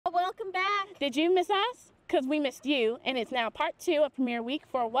welcome back. Did you miss us? Because we missed you, and it's now part 2 of Premiere Week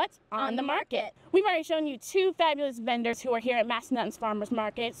for What's on the Market. We've already shown you 2 fabulous vendors who are here at Massanutten Farmers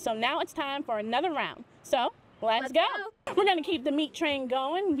Market, so now it's time for another round. So, let's go. We're going to keep the meat train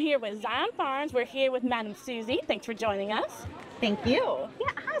going. We're here with Zion Farms. We're here with Madam Susie. Thanks for joining us. Thank you.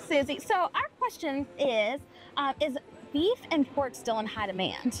 Yeah, hi, Susie. So our question is beef and pork still in high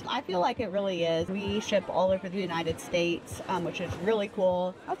demand? I feel like it really is. We ship all over the United States, which is really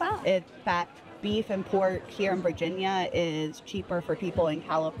cool. Oh, wow. In fact, beef and pork here in Virginia is cheaper for people in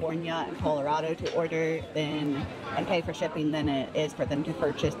California and Colorado to order and pay for shipping than it is for them to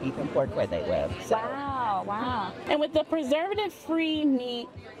purchase beef and pork where they live. So. Wow. And with the preservative-free meat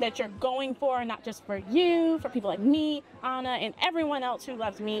that you're going for, not just for you, for people like me, Anna, and everyone else who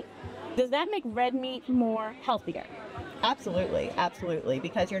loves meat, does that make red meat more healthier? Absolutely,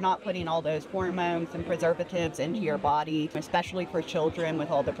 because you're not putting all those hormones and preservatives into your body, especially for children with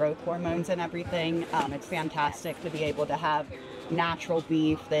all the growth hormones and everything. It's fantastic to be able to have natural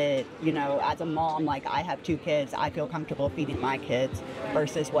beef that, you know, as a mom, like I have 2 kids, I feel comfortable feeding my kids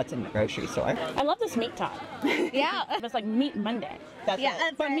versus what's in the grocery store. I love this meat talk. Yeah. It's like Meat Monday. That's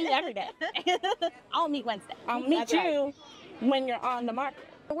right. But meat every day. I'll meet Wednesday. I'll meet you when you're on the market.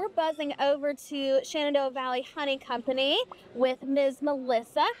 We're buzzing over to Shenandoah Valley Honey Company with Ms.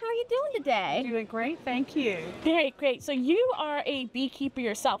 Melissa. How are you doing today? Doing great, thank you. Very great. So you are a beekeeper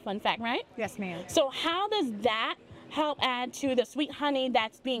yourself, fun fact, right? Yes, ma'am. So how does that help add to the sweet honey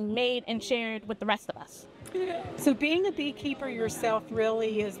that's being made and shared with the rest of us? So being a beekeeper yourself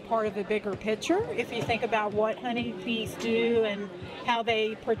really is part of the bigger picture. If you think about what honeybees do and how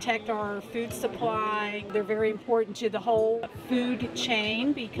they protect our food supply, they're very important to the whole food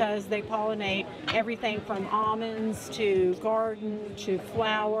chain because they pollinate everything from almonds to garden to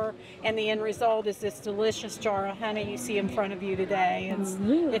flower, and the end result is this delicious jar of honey you see in front of you today.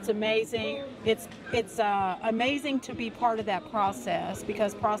 It's amazing. It's amazing to be part of that process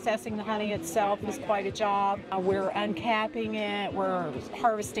because processing the honey itself is quite a job. We're uncapping it, we're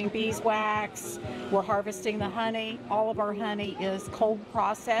harvesting beeswax, we're harvesting the honey. All of our honey is cold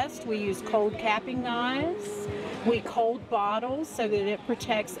processed. We use cold capping knives. We cold bottle so that it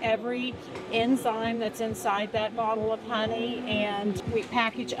protects every enzyme that's inside that bottle of honey, and we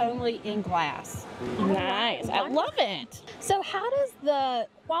package only in glass. Nice. I love it. So how does the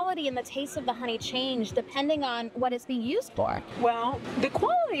quality and the taste of the honey change depending on what it's being used for? Well, the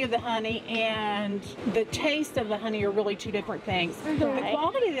quality of the honey and the taste of the honey are really 2 different things. The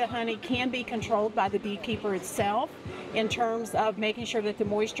quality of the honey can be controlled by the beekeeper itself in terms of making sure that the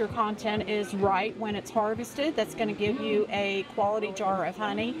moisture content is right when it's harvested. That's going to give you a quality jar of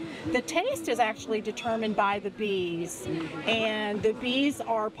honey. The taste is actually determined by the bees, and the bees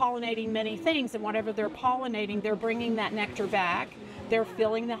are pollinating many things, and whatever they're pollinating, they're bringing that nectar back. They're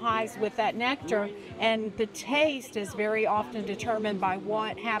filling the hives with that nectar, and the taste is very often determined by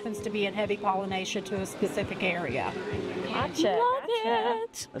what happens to be in heavy pollination to a specific area. Gotcha. Love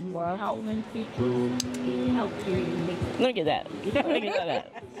it. Look at that. Look at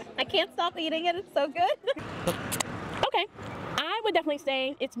that. I can't stop eating it. It's so good. Okay. I would definitely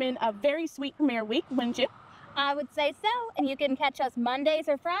say it's been a very sweet premiere week, wouldn't you? I would say so, and you can catch us Mondays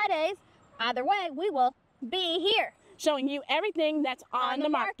or Fridays. Either way, we will be here. Showing you everything that's on the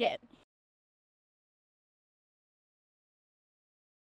market.